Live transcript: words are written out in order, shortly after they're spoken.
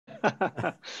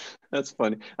That's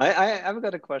funny. I've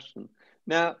got a question.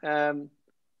 Now,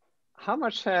 how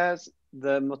much has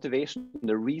the motivation,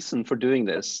 the reason for doing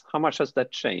this, how much has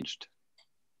that changed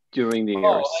during the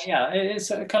Oh, years? yeah, it's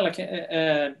kind of like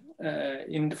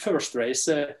in the first race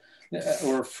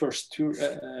or first two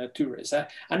races.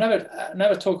 I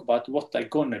never talk about what I'm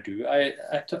gonna do. I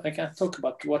can talk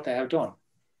about what I have done.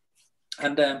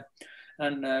 And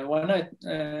when I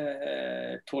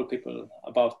told people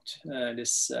about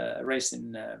this race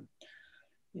in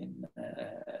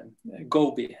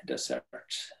Gobi Desert,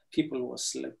 people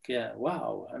was like, yeah,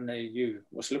 wow. And you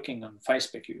was looking on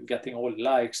Facebook, you getting all the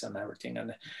likes and everything.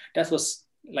 And that was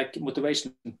like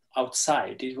motivation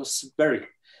outside. It was very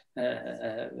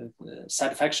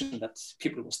satisfaction that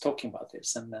people was talking about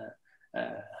this. And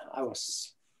I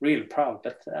was really proud.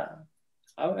 But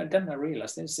then I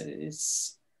realized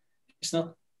it's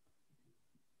not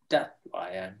that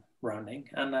why I'm running.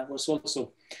 And I was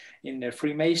also in the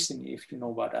Freemasonry, if you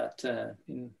know about that.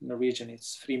 In Norwegian,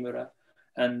 it's frimure.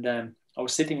 And I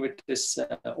was sitting with this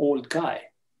old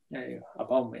guy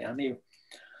above me, and he,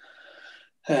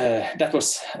 that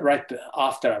was right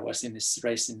after I was in this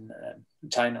race in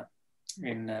China,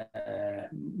 in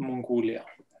Mongolia.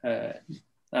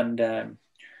 And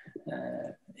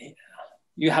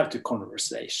you have to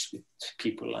converse with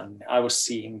people, and I was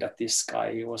seeing that this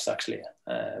guy was actually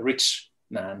a rich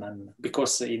man, and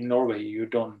because in Norway you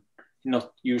don't,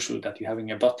 not usual that you're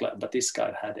having a butler, but this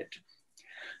guy had it.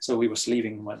 So we was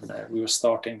leaving when we were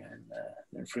starting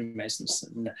in Freemasons.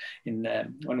 And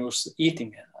when we was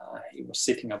eating, he was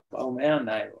sitting above me, and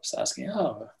I was asking,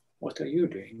 "Oh, what are you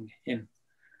doing in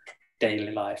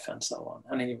daily life and so on?"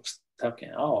 And he was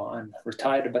talking, "Oh, I'm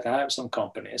retired, but I have some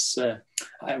companies.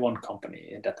 I have one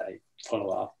company that I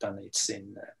follow up, and it's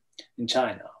in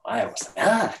China." I was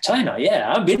like, China,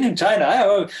 yeah, I've been in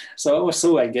China. So I was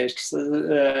so engaged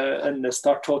and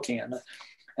start talking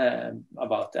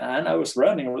about that. And I was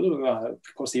running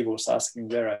because he was asking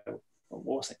where I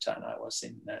was in China. I was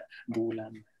in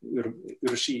Bulan,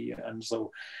 Urshi, and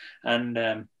so. And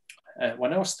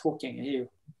when I was talking, he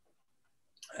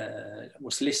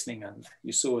was listening, and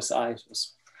you saw his eyes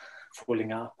was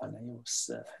falling up, and he was,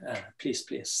 please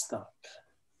stop.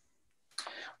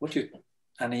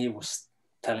 And he was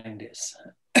telling this,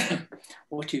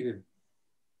 what you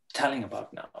telling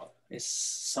about now is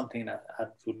something that I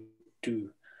would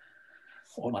do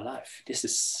all my life. This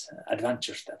is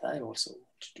adventures that I also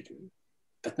want to do.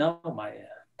 But now my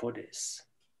body is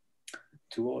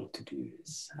too old to do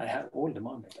this. I have all the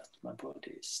money, but my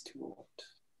body is too old.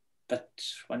 But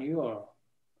when you are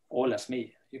all as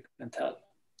me, you can tell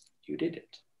you did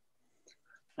it.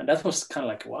 And that was kind of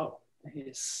like, wow,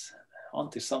 he's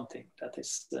onto something that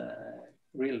is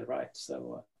really right.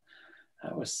 So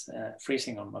I was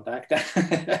freezing on my back then.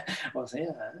 I was,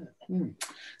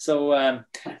 So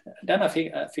then I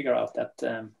figure out that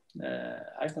I'm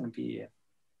going to be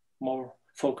more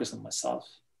focused on myself,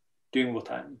 doing what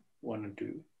I want to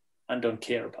do, and don't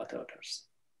care about others.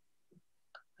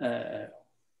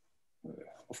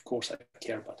 Of course, I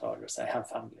care about others. I have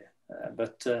family,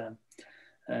 but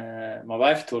my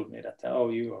wife told me that, oh,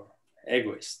 you are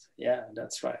egoist. Yeah,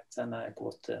 that's right. And I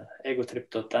bought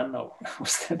egotrip.no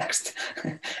was the next,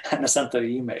 and I sent her an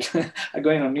email. I'm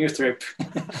going on a new trip.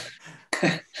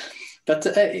 But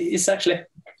it's actually,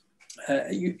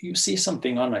 you see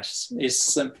something honest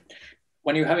is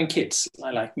when you're having kids,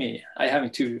 like me, I having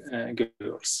two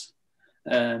girls.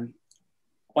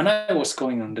 When I was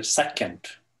going on the second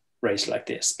race like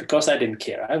this, because I didn't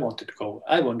care, I wanted to go,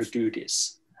 I want to do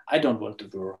this. I don't want to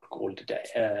work all the day.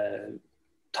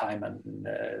 Time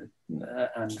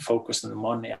and focus on the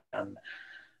money and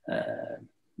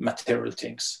material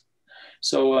things.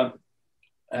 So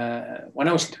when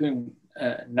I was doing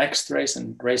next race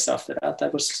and race after that, I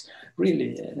was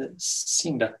really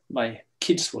seeing that my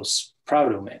kids was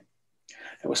proud of me.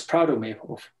 I was proud of me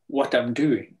of what I'm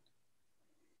doing.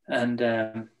 And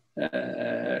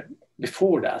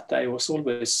before that, I was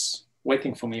always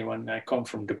waiting for me when I come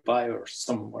from Dubai or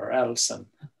somewhere else, and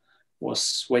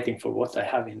was waiting for what I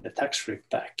have in the tax-free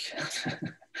bag.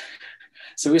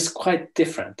 So it's quite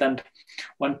different. And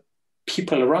when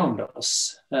people around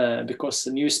us, because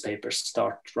the newspapers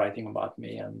start writing about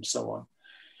me and so on,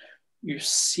 you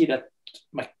see that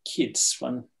my kids,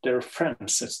 when their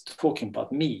friends is talking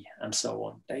about me and so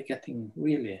on, they're getting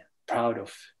really proud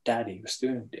of daddy who's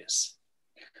doing this.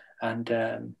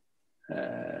 And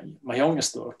my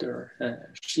youngest daughter,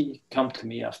 she come to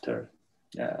me after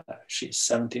she's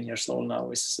 17 years old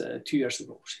now. It's 2 years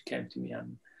ago. She came to me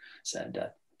and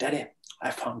said, Daddy,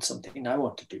 I found something I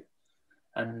want to do.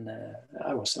 And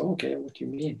I was, okay, what do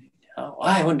you mean? Oh,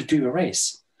 I want to do a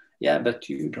race. yeah, but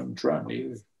you don't run,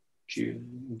 you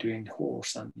doing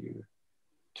horse and you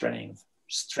training,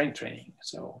 strength training.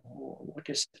 So what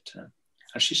is it?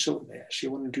 And she showed me she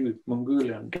want to do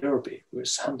Mongolian Derby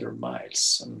with 100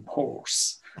 miles on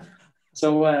horse.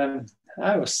 So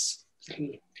I was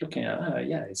looking at, I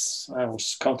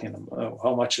was counting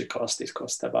how much it cost. It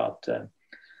cost about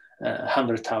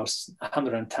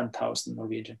 110,000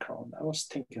 Norwegian krone. I was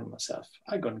thinking to myself,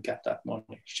 I'm going to get that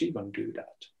money. She's going to do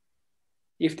that.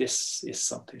 If this is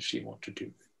something she wants to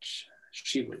do,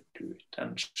 she will do it.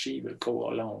 And she will go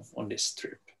alone on this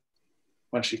trip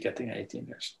when she's getting 18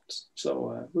 years old.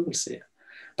 So we will see.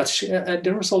 But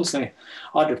there was also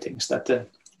other things that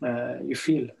you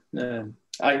feel.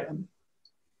 I'm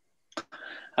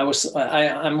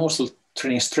also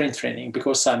training strength training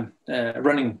because I'm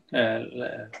running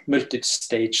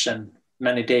multi-stage and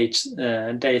many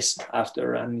days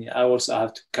after, and I also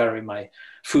have to carry my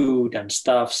food and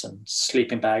stuffs and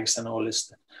sleeping bags and all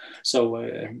this. So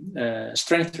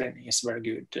strength training is very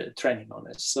good training on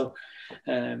it. So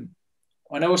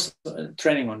when I was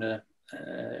training on the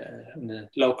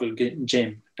local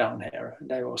gym down here,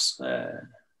 there was the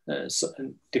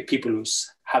people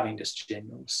who's having this gym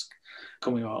was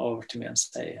coming over to me and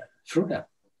say, Frode,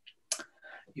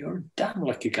 you're damn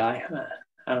lucky guy. Huh?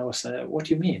 And I was, what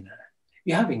do you mean?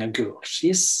 You're having a girl.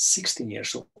 She's 16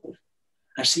 years old,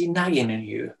 and she's nagging on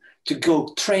you to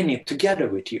go training together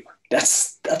with you.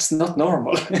 That's not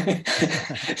normal.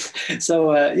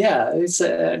 So it's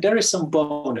there is some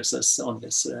bonuses on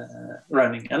this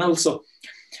running, and also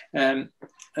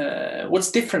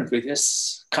what's different with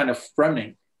this kind of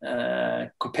running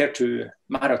compared to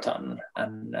marathon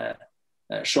and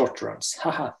short runs.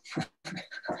 Haha.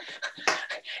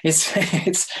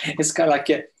 it's kind of like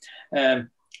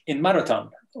in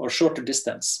marathon or shorter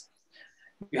distance,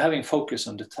 you're having focus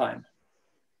on the time,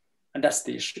 and that's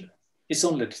the issue. It's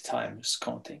only the time is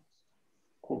counting,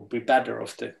 or be better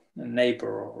of the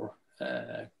neighbor or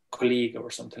colleague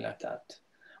or something like that,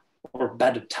 or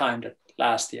better time than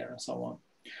last year and so on.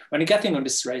 When you're getting on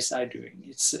this race I'm doing,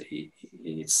 it's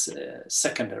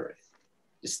secondary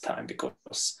this time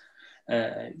because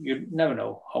you never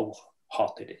know how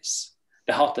hot it is.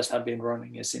 The hottest I've been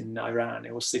running is in Iran.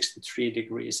 It was 63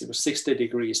 degrees. It was 60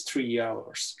 degrees, 3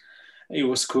 hours. It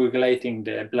was coagulating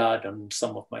the blood on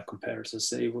some of my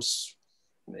competitors. It was,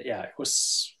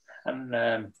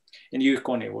 and in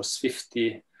Yukon it was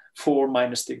 54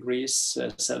 minus degrees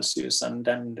Celsius, and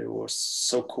then it was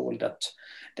so cold that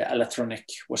the electronic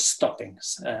was stopping.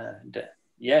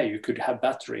 You could have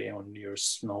battery on your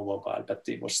snowmobile, but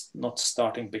it was not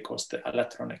starting because the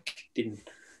electronic didn't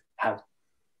have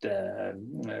the.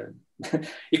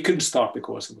 It couldn't start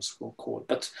because it was so cold.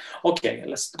 But okay,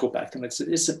 let's go back to it.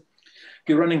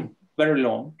 You're running very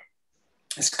long.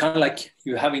 It's kind of like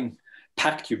you having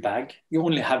packed your bag. You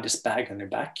only have this bag on your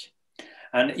back,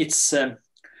 and it's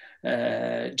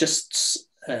just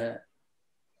the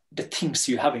things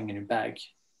you're having in your bag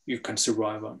you can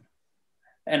survive on.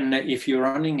 And if you're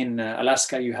running in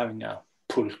Alaska, you're having a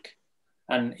pulk,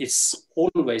 and it's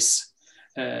always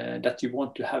that you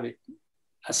want to have it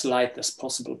as light as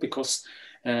possible because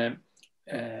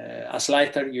as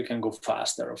lighter you can go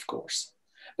faster, of course.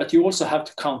 But you also have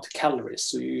to count calories,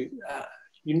 so you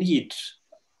need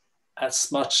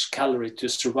as much calorie to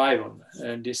survive on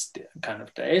this kind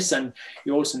of days, and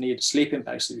you also need a sleeping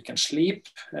bag so you can sleep,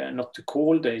 not too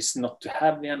cold, it's not too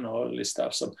heavy, and all this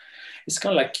stuff. So it's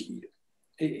kind of like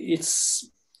it's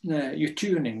you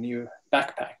tune in your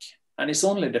backpack, and it's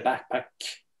only the backpack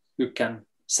who can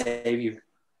save you.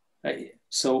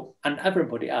 So, and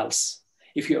everybody else,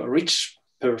 if you're a rich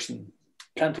person,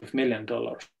 plenty of $1 million,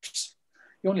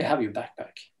 you only have your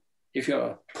backpack. If you're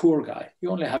a poor guy, you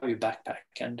only have your backpack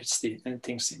and it's the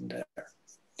things in there.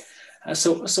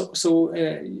 So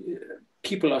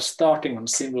people are starting on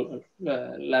similar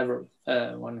level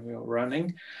when we're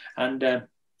running, and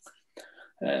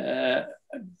the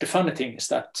funny thing is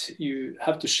that you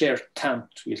have to share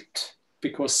tent with,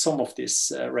 because some of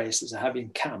these races are having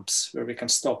camps where we can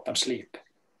stop and sleep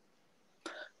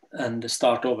and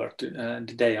start over to,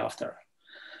 the day after.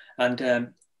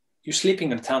 And you're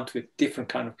sleeping in a tent with different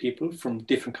kind of people from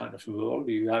different kind of world.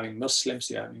 You're having Muslims,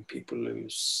 you're having people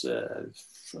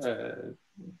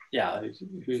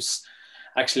who's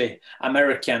actually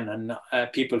American, and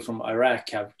people from Iraq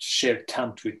have shared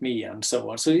tent with me and so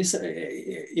on. So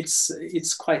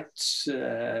it's quite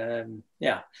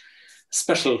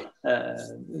special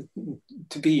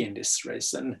to be in this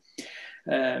race. And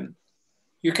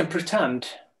you can pretend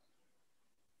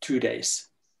 2 days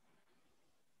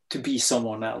to be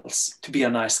someone else, to be a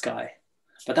nice guy.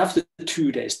 But after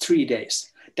 2 days, 3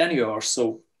 days, then you are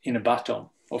so in a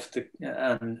bottom of the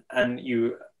and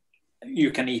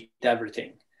you can eat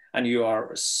everything, and you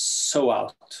are so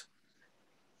out,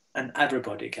 and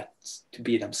everybody gets to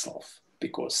be themselves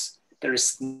because there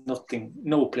is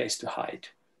no place to hide.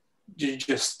 You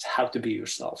just have to be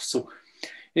yourself. So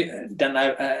then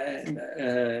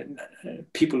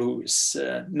people who is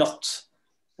not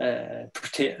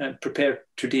prepared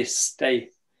to this, they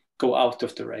go out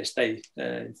of the race. They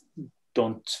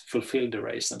don't fulfill the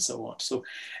race and so on. So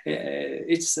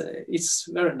it's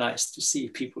very nice to see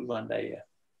people when they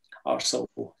are so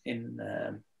in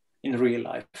real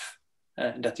life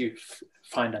that you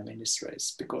find them in this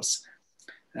race, because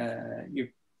you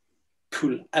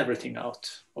pull everything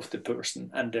out of the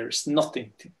person, and there is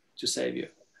nothing to save you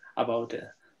about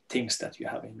the things that you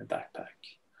have in the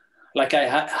backpack. Like I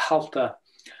helped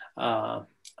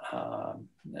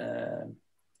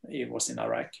it was in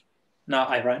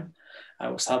Iran. I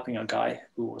was helping a guy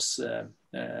who was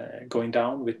going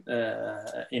down with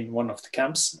in one of the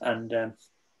camps, and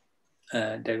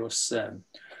they was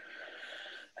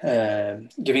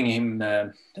giving him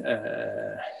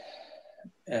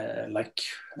like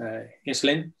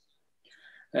insulin,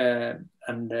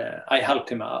 and I helped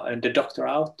him out, the doctor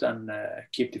out, and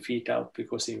keep the feet out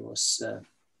because he was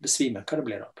besvimer. Hva det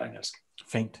blir da på engelsk?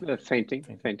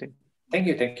 Fainting.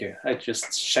 Thank you. I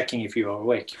just checking if you are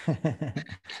awake.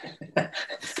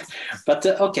 But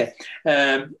okay.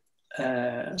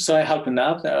 So I helped him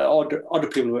out. Other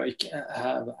people who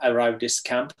have arrived this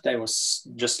camp, they was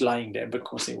just lying there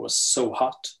because it was so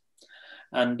hot.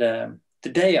 And the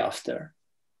day after,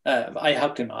 I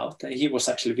helped him out. He was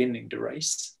actually winning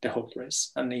the whole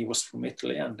race, and he was from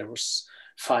Italy, and there was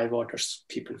 5 other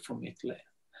people from Italy.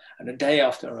 And the day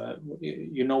after,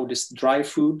 this dry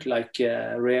food like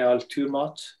real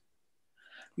tomat,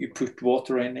 you put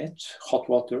water in it, hot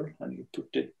water, and you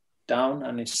put it down,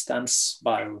 and it stands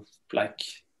by like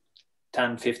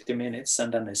 10-15 minutes,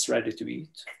 and then it's ready to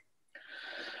eat.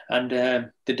 And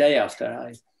the day after,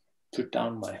 I put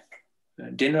down my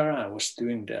dinner. I was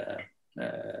doing the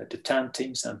tent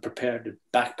things and prepared the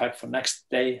backpack for next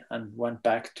day, and went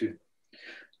back to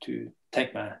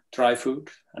take my dry food,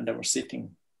 and there were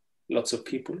sitting lots of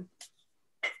people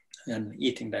and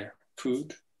eating their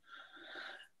food.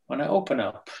 When I opened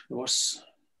up, there was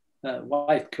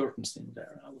white curtains in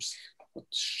there. I was, what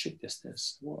shit is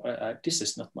this? This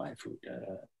is not my food.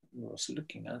 I was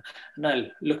looking, and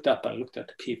I looked up and looked at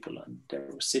the people, and they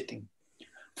were sitting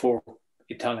 4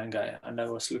 Italian guys, and I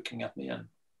was looking at me and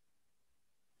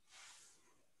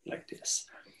like this.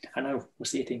 And I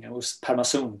was eating, it was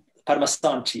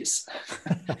Parmesan cheese.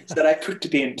 So I put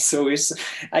it in. So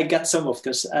I got some of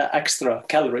this extra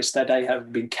calories that I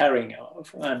have been carrying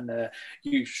of, and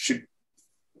you should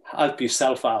help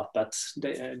yourself out. But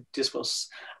this was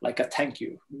like a thank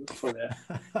you for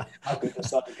helping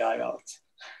this other guy out.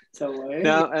 So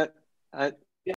now,